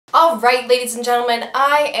Alright, ladies and gentlemen,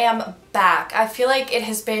 I am back. I feel like it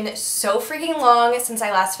has been so freaking long since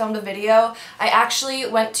I last filmed a video. I actually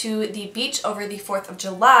went to the beach over the 4th of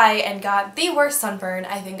July and got the worst sunburn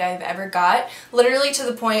I think I've ever got. Literally to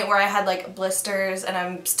the point where I had like blisters and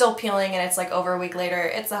I'm still peeling and it's like over a week later.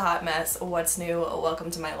 It's a hot mess. What's new?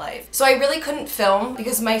 Welcome to my life. So I really couldn't film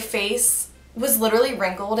because my face was literally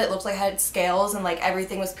wrinkled. It looked like I had scales and like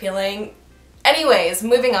everything was peeling. Anyways,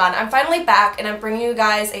 moving on. I'm finally back and I'm bringing you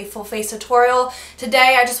guys a full face tutorial.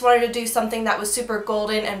 Today I just wanted to do something that was super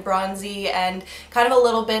golden and bronzy and kind of a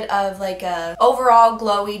little bit of like a overall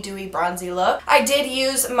glowy, dewy, bronzy look. I did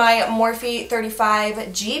use my Morphe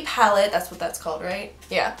 35G palette. That's what that's called, right?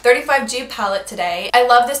 Yeah, 35G palette today. I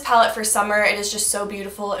love this palette for summer. It is just so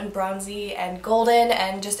beautiful and bronzy and golden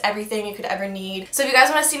and just everything you could ever need. So if you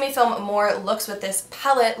guys want to see me film more looks with this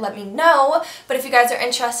palette, let me know. But if you guys are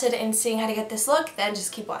interested in seeing how to get this look, then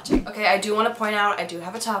just keep watching. Okay, I do want to point out I do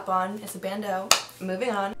have a top on. It's a bandeau.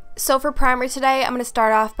 Moving on. So for primer today, I'm going to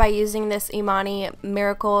start off by using this Emani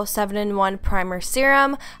Miracle 7-in-1 Primer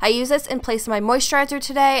Serum. I use this in place of my moisturizer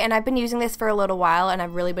today, and I've been using this for a little while, and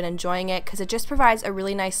I've really been enjoying it because it just provides a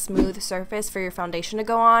really nice smooth surface for your foundation to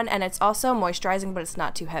go on, and it's also moisturizing, but it's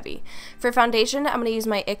not too heavy. For foundation, I'm going to use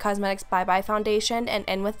my IT Cosmetics Bye Bye Foundation, and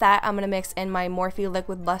in with that, I'm going to mix in my Morphe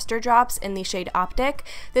Liquid Luster Drops in the shade Optic.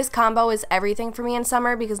 This combo is everything for me in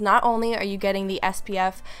summer because not only are you getting the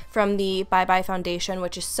SPF from the Bye Bye Foundation,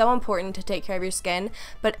 which is so important to take care of your skin,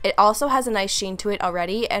 but it also has a nice sheen to it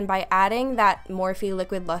already, and by adding that Morphe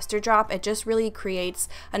Liquid Luster Drop, it just really creates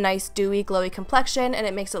a nice dewy, glowy complexion, and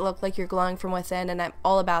it makes it look like you're glowing from within, and I'm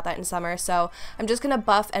all about that in summer. So I'm just going to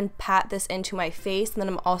buff and pat this into my face, and then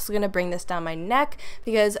I'm also going to bring this down my neck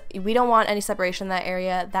because we don't want any separation in that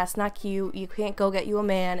area. That's not cute. You can't go get you a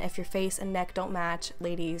man if your face and neck don't match.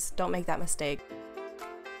 Ladies, don't make that mistake.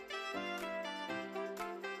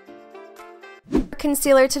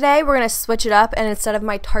 Concealer today, we're going to switch it up, and instead of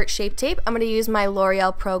my Tarte Shape Tape, I'm going to use my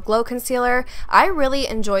L'Oreal Pro Glow Concealer. I really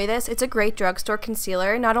enjoy this. It's a great drugstore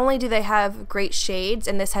concealer. Not only do they have great shades,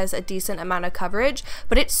 and this has a decent amount of coverage,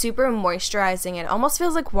 but it's super moisturizing. It almost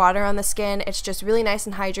feels like water on the skin. It's just really nice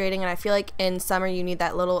and hydrating, and I feel like in summer you need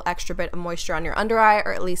that little extra bit of moisture on your under eye,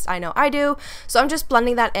 or at least I know I do. So I'm just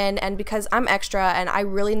blending that in, and because I'm extra and I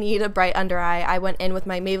really need a bright under eye, I went in with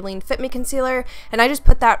my Maybelline Fit Me Concealer, and I just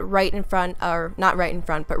put that right in front, or not right in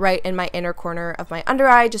front, but right in my inner corner of my under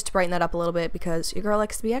eye just to brighten that up a little bit because your girl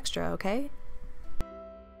likes to be extra, okay?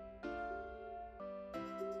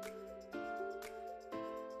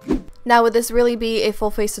 Now, would this really be a full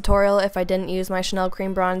face tutorial if I didn't use my Chanel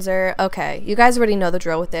Cream Bronzer? Okay, you guys already know the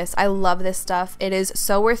drill with this. I love this stuff. It is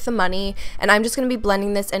so worth the money, and I'm just going to be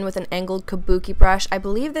blending this in with an angled kabuki brush. I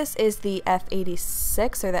believe this is the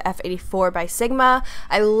F86 or the F84 by Sigma.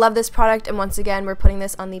 I love this product, and once again, we're putting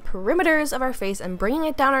this on the perimeters of our face and bringing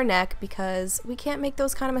it down our neck because we can't make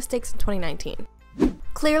those kind of mistakes in 2019.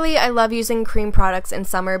 Clearly, I love using cream products in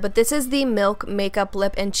summer, but this is the Milk Makeup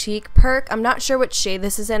Lip and Cheek Perk. I'm not sure what shade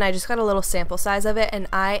this is in. I just got a little sample size of it, and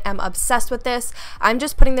I am obsessed with this. I'm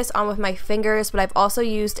just putting this on with my fingers, but I've also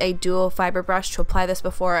used a dual fiber brush to apply this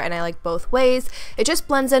before, and I like both ways. It just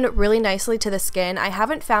blends in really nicely to the skin. I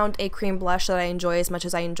haven't found a cream blush that I enjoy as much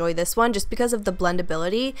as I enjoy this one, just because of the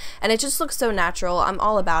blendability, and it just looks so natural. I'm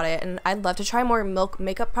all about it, and I'd love to try more Milk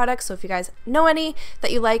makeup products, so if you guys know any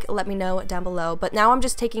that you like, let me know down below. But now I'm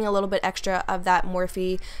just taking a little bit extra of that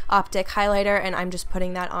Morphe Optic highlighter, and I'm just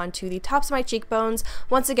putting that onto the tops of my cheekbones,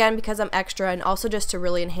 once again because I'm extra, and also just to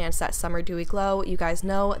really enhance that summer dewy glow. You guys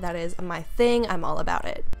know that is my thing. I'm all about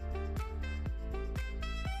it.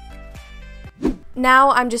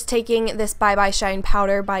 Now I'm just taking this Bye Bye Shine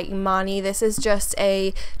powder by Emani. This is just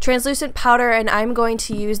a translucent powder, and I'm going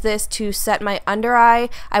to use this to set my under eye.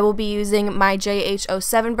 I will be using my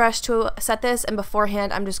JH07 brush to set this, and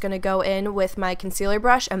beforehand I'm just going to go in with my concealer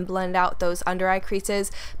brush and blend out those under eye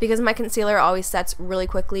creases because my concealer always sets really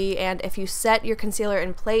quickly, and if you set your concealer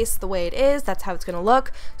in place the way it is, that's how it's going to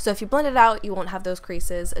look. So if you blend it out, you won't have those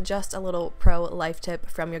creases. Just a little pro life tip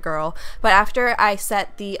from your girl. But after I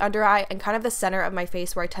set the under eye and kind of the center of my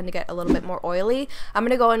face where I tend to get a little bit more oily, I'm going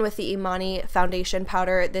to go in with the Emani foundation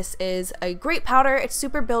powder. This is a great powder. It's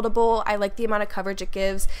super buildable. I like the amount of coverage it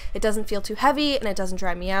gives. It doesn't feel too heavy, and it doesn't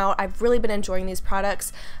dry me out. I've really been enjoying these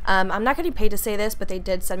products. I'm not getting paid to say this, but they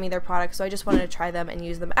did send me their products, so I just wanted to try them and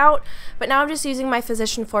use them out. But now I'm just using my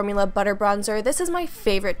Physician Formula Butter Bronzer. This is my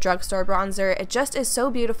favorite drugstore bronzer. It just is so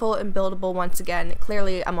beautiful and buildable once again.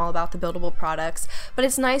 Clearly, I'm all about the buildable products, but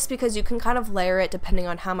it's nice because you can kind of layer it depending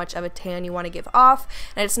on how much of a tan you want to give off,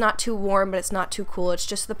 and it's not too warm, but it's not too cool. It's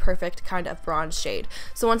just the perfect kind of bronze shade.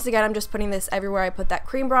 So once again, I'm just putting this everywhere I put that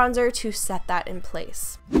cream bronzer to set that in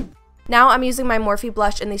place. Now I'm using my Morphe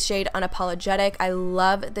blush in the shade Unapologetic. I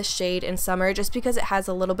love this shade in summer just because it has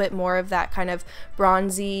a little bit more of that kind of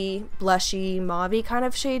bronzy, blushy, mauve-y kind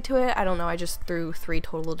of shade to it. I don't know, I just threw 3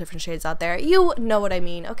 total different shades out there. You know what I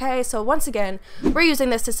mean, okay? So once again, we're using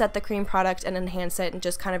this to set the cream product and enhance it and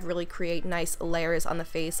just kind of really create nice layers on the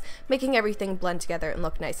face, making everything blend together and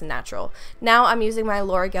look nice and natural. Now I'm using my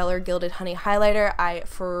Laura Geller Gilded Honey Highlighter. I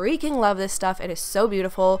freaking love this stuff. It is so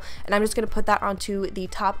beautiful, and I'm just going to put that onto the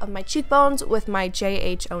top of my cheekbones with my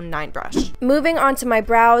JH09 brush. Moving on to my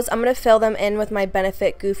brows, I'm going to fill them in with my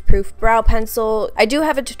Benefit Goof Proof Brow Pencil. I do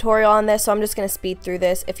have a tutorial on this, so I'm just going to speed through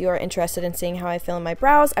this. If you are interested in seeing how I fill in my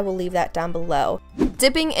brows, I will leave that down below.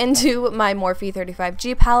 Dipping into my Morphe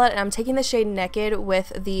 35G palette, and I'm taking the shade Naked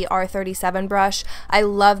with the R37 brush. I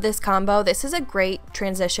love this combo. This is a great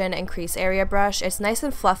transition and crease area brush. It's nice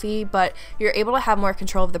and fluffy, but you're able to have more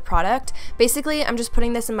control of the product. Basically, I'm just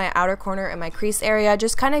putting this in my outer corner and my crease area,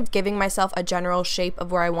 just kind of giving myself a general shape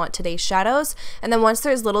of where I want today's shadows. And then once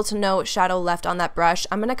there's little to no shadow left on that brush,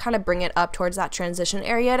 I'm going to kind of bring it up towards that transition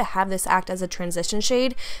area to have this act as a transition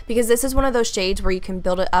shade, because this is one of those shades where you can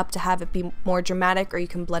build it up to have it be more dramatic, or you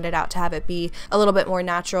can blend it out to have it be a little bit more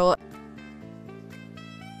natural.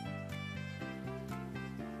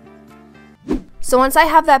 So once I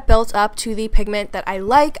have that built up to the pigment that I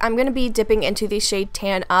like, I'm going to be dipping into the shade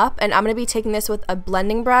Tan Up, and I'm going to be taking this with a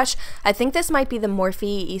blending brush. I think this might be the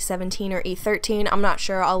Morphe E17 or E13. I'm not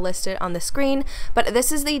sure. I'll list it on the screen, but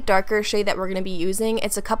this is the darker shade that we're going to be using.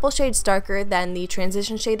 It's a couple shades darker than the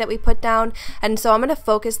transition shade that we put down, and so I'm going to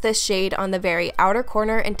focus this shade on the very outer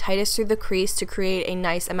corner and tightest through the crease to create a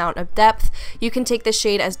nice amount of depth. You can take the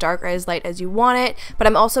shade as dark or as light as you want it, but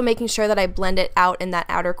I'm also making sure that I blend it out in that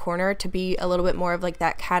outer corner to be a little bit more of like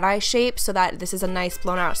that cat eye shape, so that this is a nice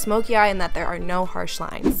blown out smoky eye and that there are no harsh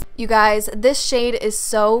lines. You guys, this shade is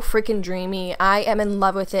so freaking dreamy. I am in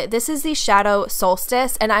love with it. This is the Shadow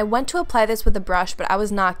Solstice, and I went to apply this with a brush, but I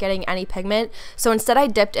was not getting any pigment, so instead I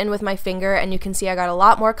dipped in with my finger, and you can see I got a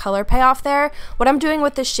lot more color payoff there. What I'm doing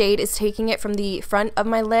with this shade is taking it from the front of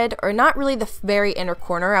my lid, or not really the very inner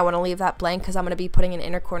corner. I want to leave that blank because I'm going to be putting an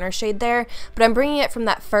inner corner shade there, but I'm bringing it from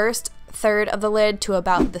that first third of the lid to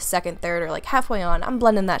about the second third, or like halfway on. I'm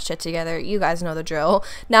blending that shit together. You guys know the drill.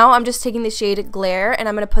 Now I'm just taking the shade Glare, and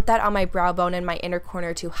I'm going to put that on my brow bone in my inner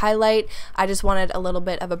corner to highlight. I just wanted a little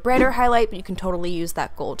bit of a brighter highlight, but you can totally use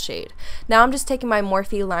that gold shade. Now I'm just taking my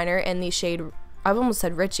Morphe liner in the shade, I've almost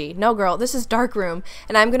said Richie. No, girl, this is Dark Room,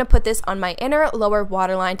 and I'm going to put this on my inner lower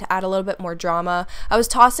waterline to add a little bit more drama. I was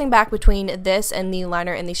tossing back between this and the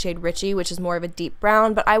liner in the shade Richie, which is more of a deep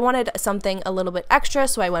brown, but I wanted something a little bit extra,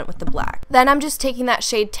 so I went with the black. Then I'm just taking that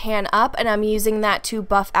shade Tan Up, and I'm using that to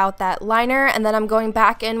buff out that liner, and then I'm going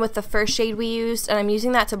back in with the first shade we used, and I'm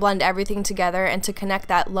using that to blend everything together and to connect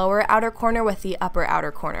that lower outer corner with the upper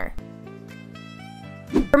outer corner.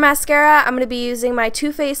 For mascara, I'm going to be using my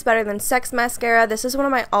Too Faced Better Than Sex mascara. This is one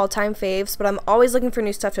of my all-time faves, but I'm always looking for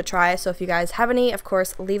new stuff to try, so if you guys have any, of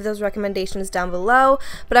course, leave those recommendations down below.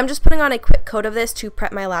 But I'm just putting on a quick coat of this to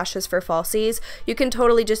prep my lashes for falsies. You can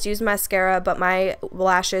totally just use mascara, but my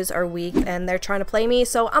lashes are weak and they're trying to play me,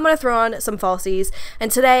 so I'm going to throw on some falsies.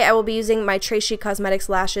 And today I will be using my Tracey Cosmetics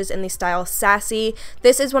lashes in the style Sassy.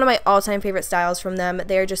 This is one of my all-time favorite styles from them.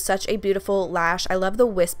 They are just such a beautiful lash. I love the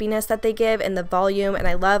wispiness that they give and the volume, and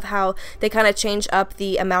I love how they kind of change up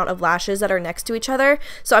the amount of lashes that are next to each other.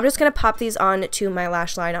 So I'm just going to pop these on to my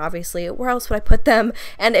lash line, obviously. Where else would I put them?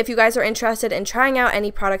 And if you guys are interested in trying out any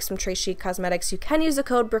products from Tracey Cosmetics, you can use the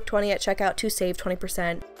code BROOK20 at checkout to save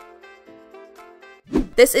 20%.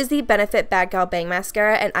 This is the Benefit Bad Gal Bang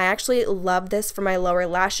Mascara, and I actually love this for my lower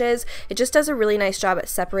lashes. It just does a really nice job at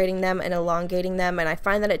separating them and elongating them, and I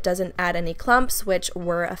find that it doesn't add any clumps, which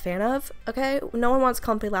we're a fan of, okay? No one wants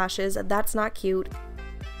clumpy lashes. That's not cute.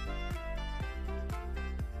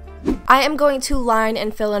 I am going to line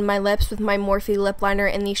and fill in my lips with my Morphe lip liner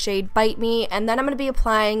in the shade Bite Me, and then I'm going to be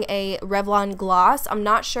applying a Revlon gloss. I'm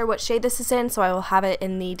not sure what shade this is in, so I will have it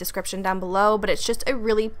in the description down below, but it's just a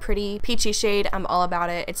really pretty peachy shade. I'm all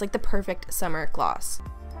about it. It's like the perfect summer gloss.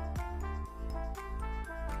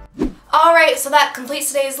 Alright, so that completes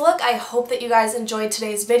today's look. I hope that you guys enjoyed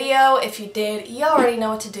today's video. If you did, you already know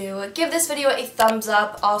what to do. Give this video a thumbs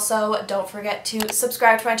up. Also, don't forget to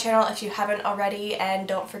subscribe to my channel if you haven't already, and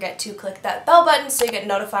don't forget to click that bell button so you get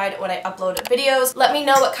notified when I upload videos. Let me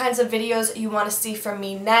know what kinds of videos you want to see from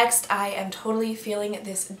me next. I am totally feeling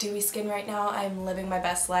this dewy skin right now. I'm living my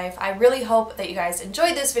best life. I really hope that you guys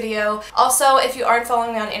enjoyed this video. Also, if you aren't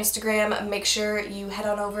following me on Instagram, make sure you head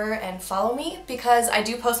on over and follow me, because I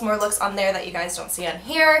do post more looks on there that you guys don't see on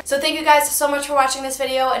here. So thank you guys so much for watching this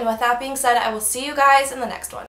video, and with that being said, I will see you guys in the next one.